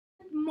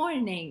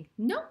morning.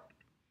 No,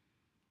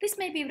 this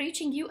may be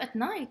reaching you at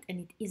night and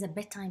it is a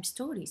bedtime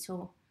story.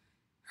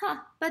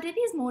 But it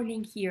is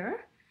morning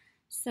here.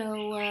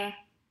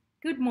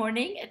 Good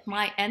morning at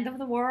my end of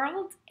the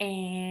world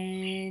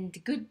and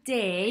good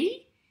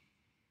day,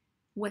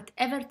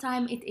 whatever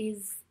time it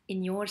is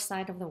in your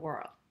side of the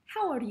world.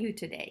 How are you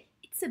today?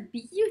 It's a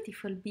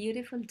beautiful,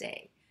 beautiful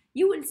day.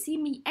 You will see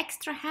me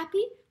extra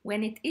happy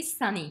when it is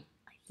sunny.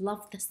 I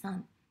love the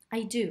sun.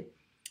 I do.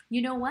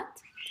 You know what?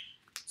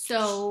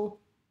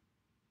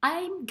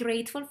 I'm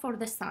grateful for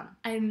the sun.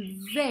 I'm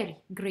very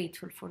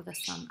grateful for the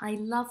sun. I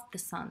love the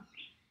sun.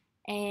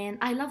 And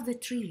I love the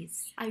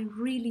trees. I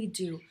really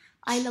do.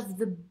 I love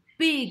the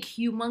big,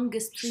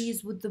 humongous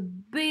trees with the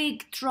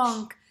big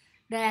trunk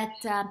that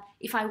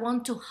if I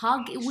want to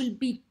hug, it will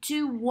be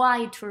too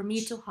wide for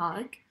me to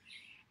hug.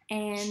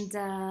 And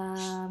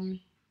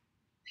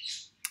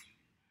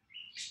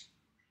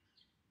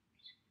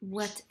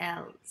what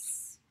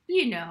else?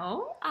 You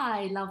know,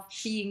 I love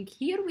being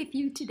here with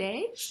you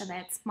today. So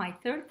that's my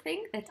third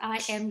thing that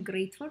I am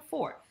grateful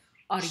for.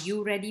 Are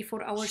you ready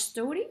for our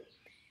story?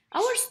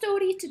 Our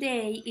story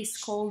today is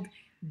called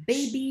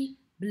Baby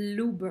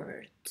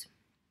Bluebird.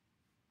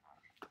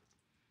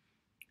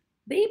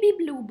 Baby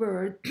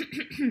Bluebird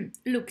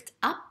looked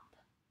up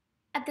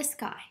at the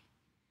sky.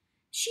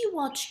 She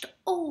watched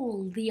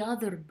all the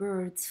other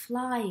birds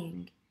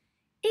flying.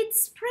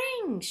 It's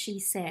spring, she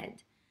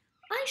said.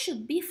 I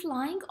should be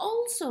flying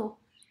also,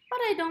 but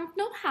I don't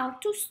know how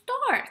to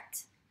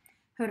start.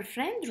 Her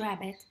friend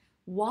Rabbit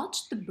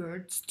watched the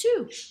birds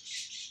too.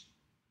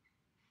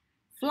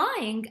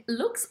 Flying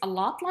looks a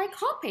lot like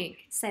hopping,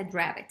 said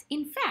Rabbit.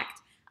 In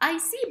fact, I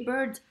see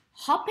birds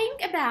hopping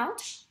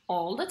about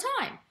all the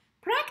time.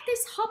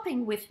 Practice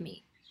hopping with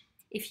me.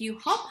 If you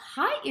hop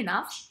high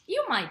enough,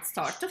 you might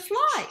start to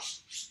fly.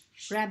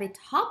 Rabbit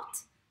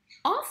hopped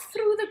off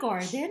through the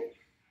garden.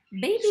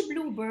 Baby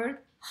Bluebird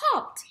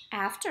hopped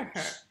after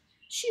her.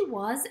 She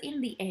was in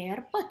the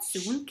air but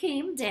soon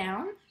came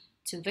down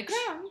to the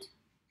ground.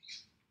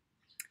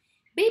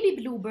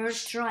 Baby Bluebird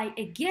tried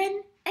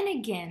again and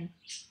again.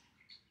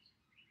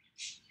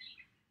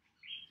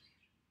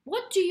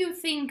 What do you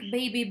think,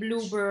 Baby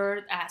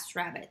Bluebird? Asked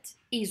Rabbit.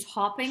 Is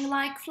hopping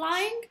like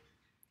flying?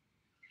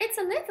 It's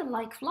a little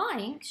like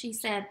flying, she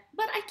said,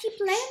 but I keep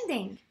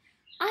landing.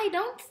 I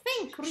don't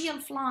think real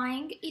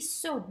flying is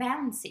so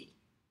bouncy.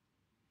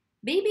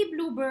 Baby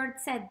Bluebird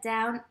sat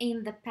down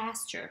in the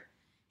pasture.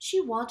 She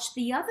watched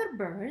the other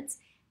birds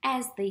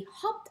as they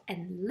hopped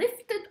and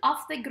lifted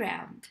off the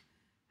ground.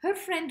 Her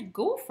friend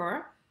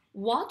Gopher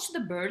watched the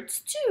birds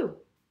too.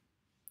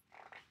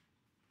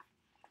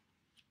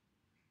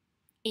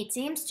 It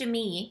seems to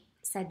me,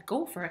 said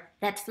Gopher,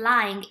 that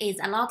flying is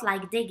a lot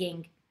like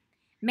digging.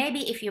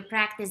 Maybe if you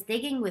practice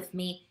digging with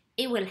me,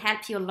 it will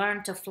help you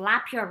learn to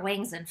flap your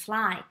wings and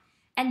fly.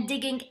 And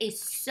digging is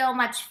so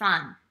much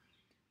fun.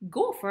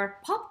 Gopher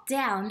popped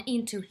down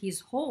into his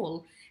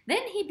hole.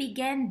 Then he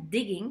began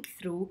digging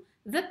through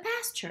the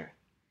pasture.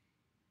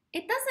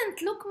 It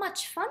doesn't look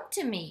much fun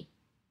to me,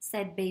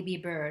 said Baby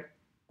Bird,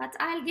 but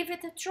I'll give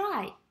it a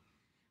try.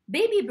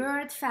 Baby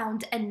Bird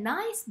found a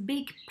nice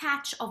big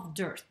patch of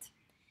dirt.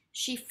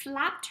 She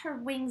flapped her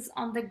wings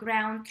on the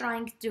ground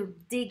trying to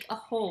dig a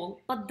hole,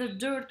 but the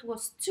dirt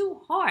was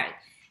too hard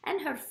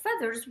and her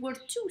feathers were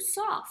too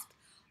soft.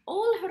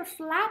 All her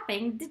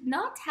flapping did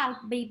not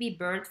help Baby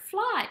Bird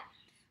fly,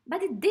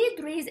 but it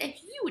did raise a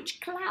huge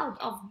cloud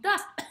of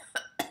dust.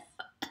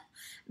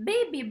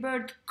 Baby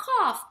Bird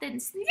coughed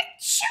and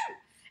sneezed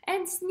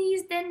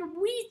and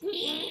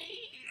wheezed.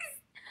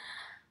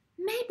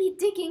 Maybe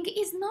digging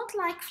is not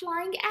like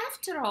flying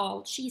after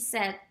all, she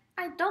said.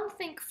 I don't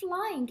think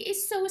flying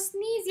is so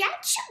sneezy.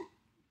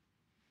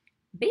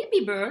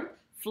 Baby Bird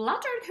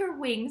fluttered her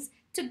wings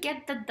to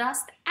get the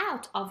dust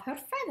out of her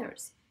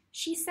feathers.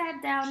 She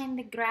sat down in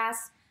the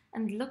grass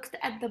and looked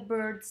at the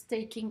birds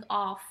taking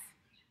off.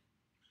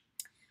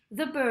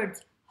 The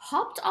birds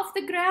hopped off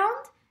the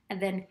ground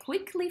and then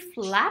quickly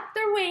flapped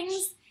their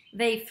wings.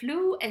 They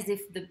flew as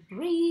if the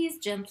breeze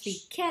gently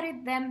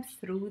carried them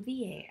through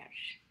the air.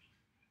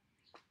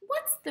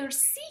 What's their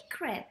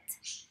secret?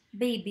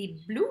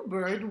 Baby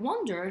Bluebird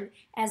wondered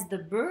as the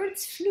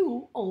birds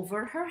flew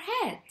over her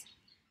head.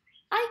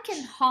 I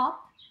can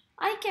hop,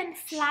 I can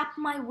flap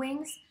my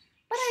wings,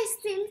 but I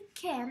still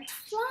can't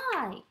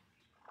fly.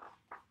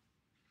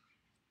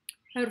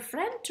 Her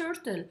friend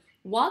Turtle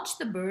watched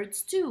the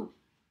birds too.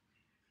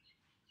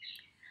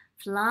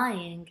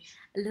 Flying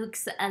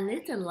looks a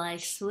little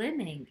like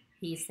swimming,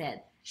 he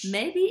said.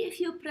 Maybe if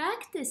you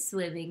practice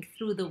swimming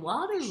through the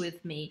water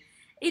with me,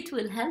 it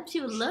will help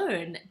you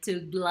learn to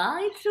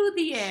glide through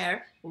the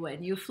air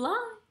when you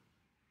fly.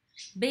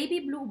 Baby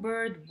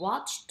Bluebird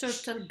watched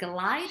Turtle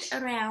glide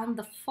around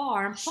the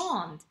farm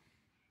pond.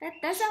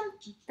 That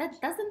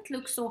doesn't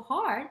look so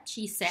hard,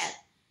 she said.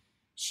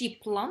 She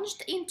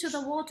plunged into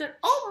the water.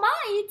 Oh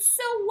my, it's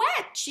so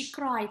wet, she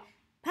cried.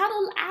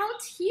 Paddle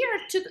out here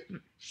to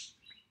the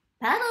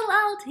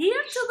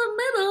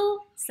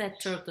middle, said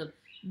Turtle.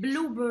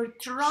 Bluebird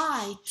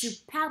tried to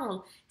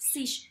paddle.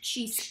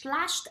 She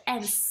splashed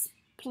and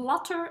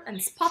spluttered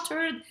and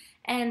sputtered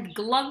and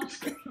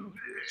glugged.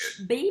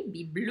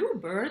 Baby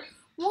Bluebird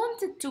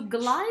wanted to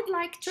glide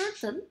like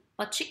Turtle,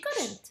 but she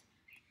couldn't.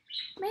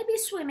 Maybe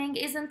swimming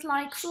isn't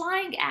like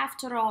flying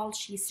after all,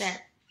 she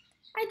said.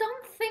 I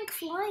don't think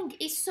flying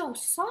is so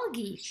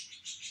soggy.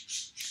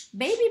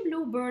 Baby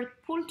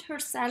Bluebird pulled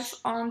herself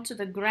onto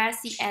the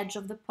grassy edge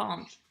of the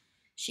pond.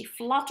 She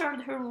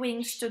fluttered her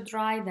wings to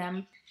dry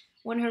them.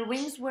 When her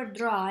wings were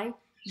dry,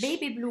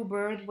 Baby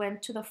Bluebird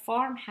went to the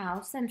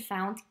farmhouse and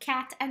found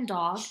Cat and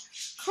Dog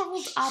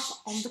curled up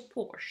on the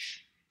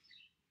porch.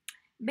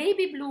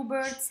 Baby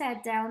Bluebird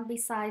sat down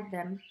beside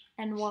them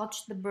and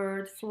watched the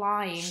bird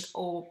flying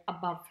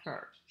above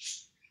her.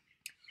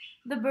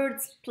 The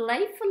birds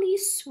playfully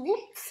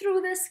swooped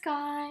through the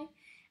sky.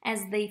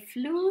 As they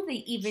flew,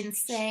 they even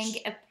sang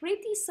a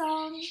pretty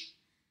song.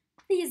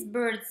 These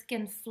birds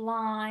can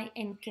fly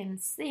and can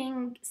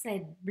sing,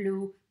 said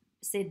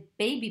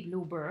Baby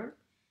Bluebird.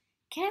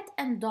 Cat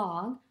and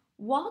Dog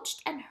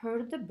watched and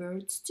heard the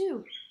birds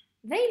too.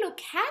 They look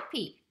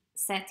happy,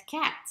 said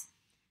Cat.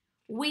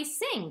 We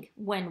sing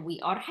when we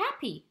are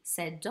happy,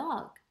 said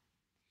Dog.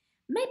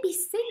 Maybe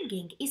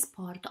singing is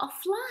part of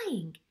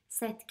flying,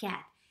 said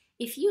Cat.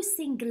 If you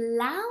sing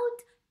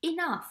loud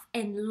enough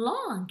and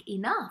long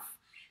enough,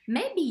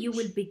 maybe you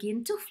will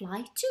begin to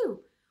fly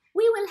too.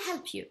 We will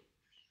help you.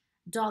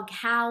 Dog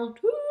howled,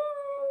 woo!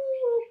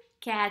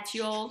 Cat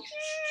yelled,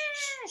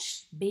 yeah!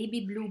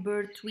 Baby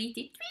Bluebird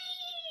tweeted,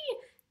 wee!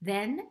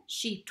 Then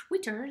she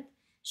twittered,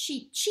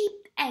 she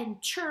cheeped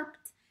and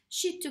chirped.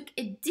 She took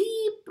a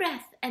deep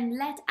breath and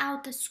let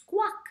out a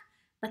squawk,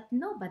 but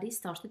nobody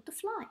started to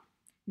fly.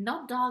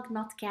 Not Dog,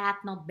 not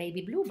Cat, not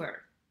Baby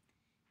Bluebird.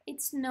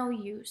 It's no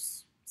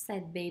use,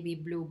 said Baby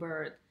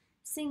Bluebird.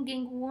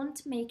 Singing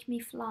won't make me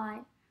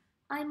fly.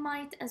 I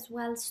might as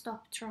well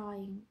stop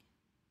trying.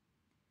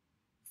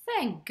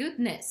 Thank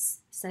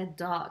goodness, said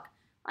Dog.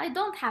 I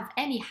don't have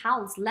any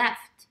howls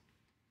left.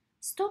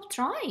 Stop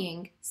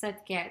trying,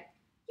 said Cat.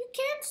 You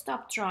can't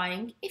stop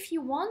trying. If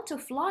you want to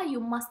fly, you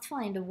must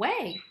find a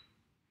way.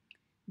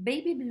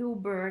 Baby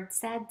Bluebird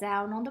sat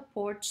down on the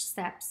porch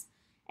steps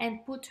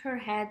and put her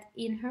head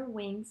in her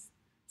wings.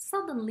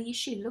 Suddenly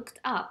she looked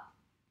up.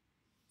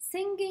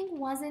 Singing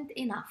wasn't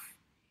enough,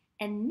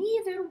 and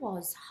neither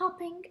was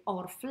hopping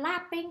or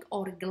flapping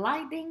or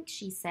gliding,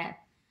 she said.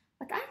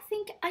 But I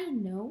think I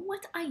know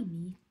what I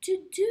need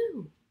to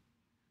do.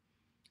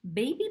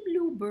 Baby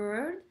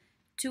Bluebird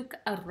took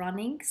a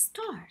running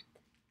start.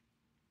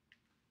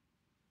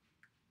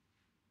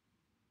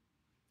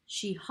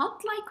 She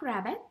hopped like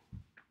rabbit.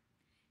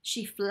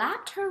 She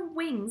flapped her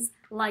wings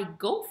like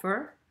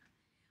gopher.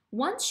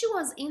 Once she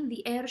was in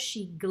the air,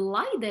 she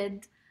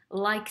glided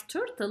like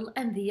turtle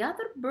and the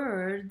other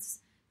birds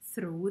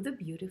through the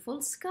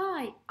beautiful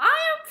sky. I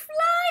am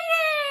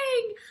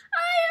flying!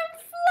 I am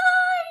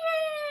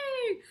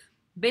flying!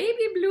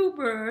 Baby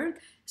Bluebird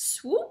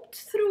swooped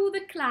through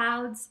the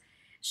clouds.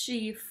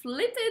 She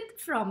flitted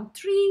from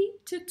tree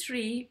to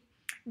tree.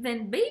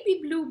 Then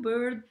Baby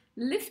Bluebird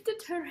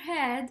lifted her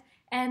head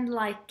and,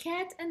 like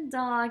Cat and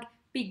Dog,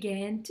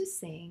 began to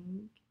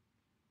sing.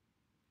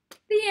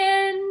 The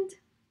end.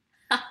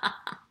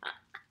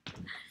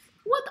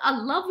 What a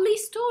lovely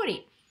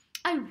story.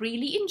 I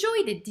really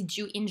enjoyed it. Did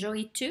you enjoy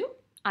it too?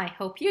 I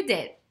hope you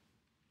did.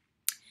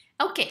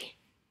 Okay.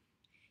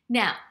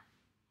 Now,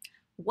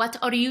 what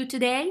are you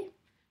today?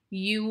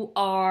 You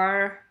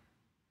are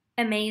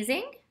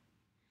amazing.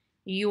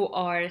 You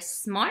are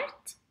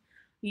smart.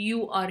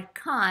 You are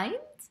kind.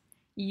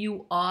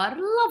 You are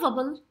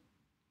lovable.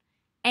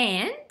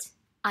 And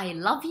I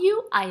love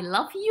you, I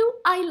love you,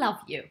 I love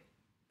you.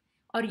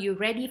 Are you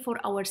ready for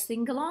our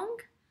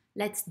sing-along?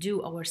 Let's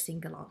do our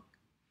sing-along.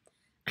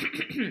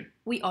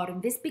 We are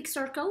in this big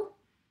circle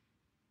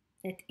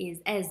that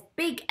is as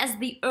big as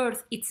the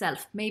earth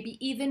itself, maybe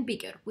even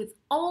bigger, with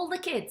all the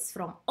kids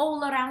from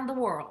all around the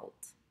world,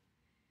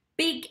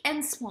 big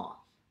and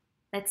small.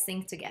 Let's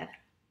sing together.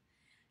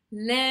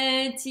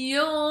 Let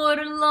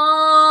your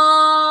love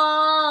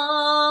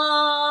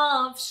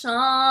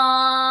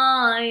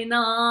shine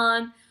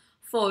on,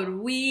 for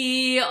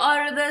we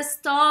are the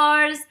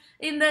stars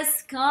in the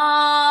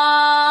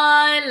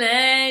sky.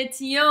 Let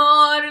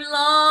your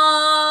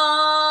love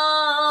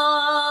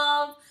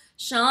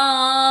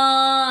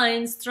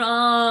shine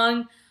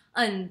strong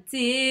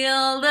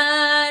until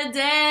the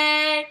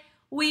day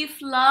we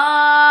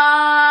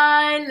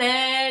fly.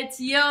 Let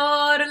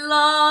your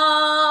love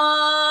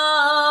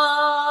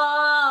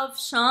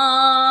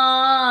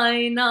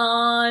shine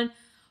on,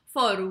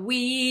 for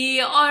we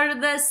are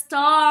the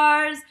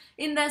stars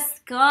in the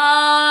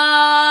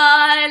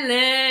sky.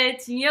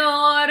 Let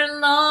your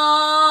love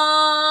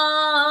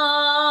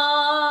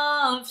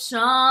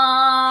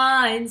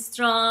shine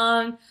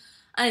strong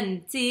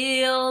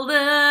until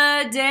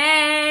the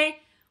day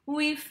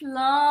we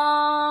fly.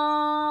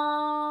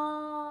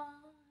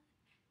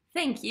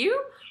 Thank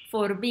you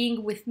for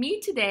being with me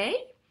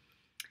today.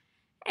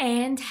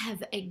 And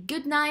have a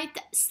good night,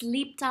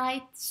 sleep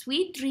tight,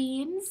 sweet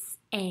dreams.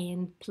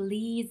 And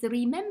please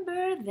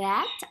remember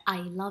that I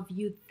love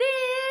you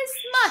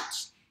this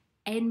much.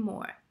 and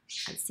more.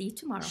 I'll see you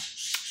tomorrow.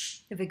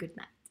 Have a good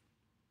night.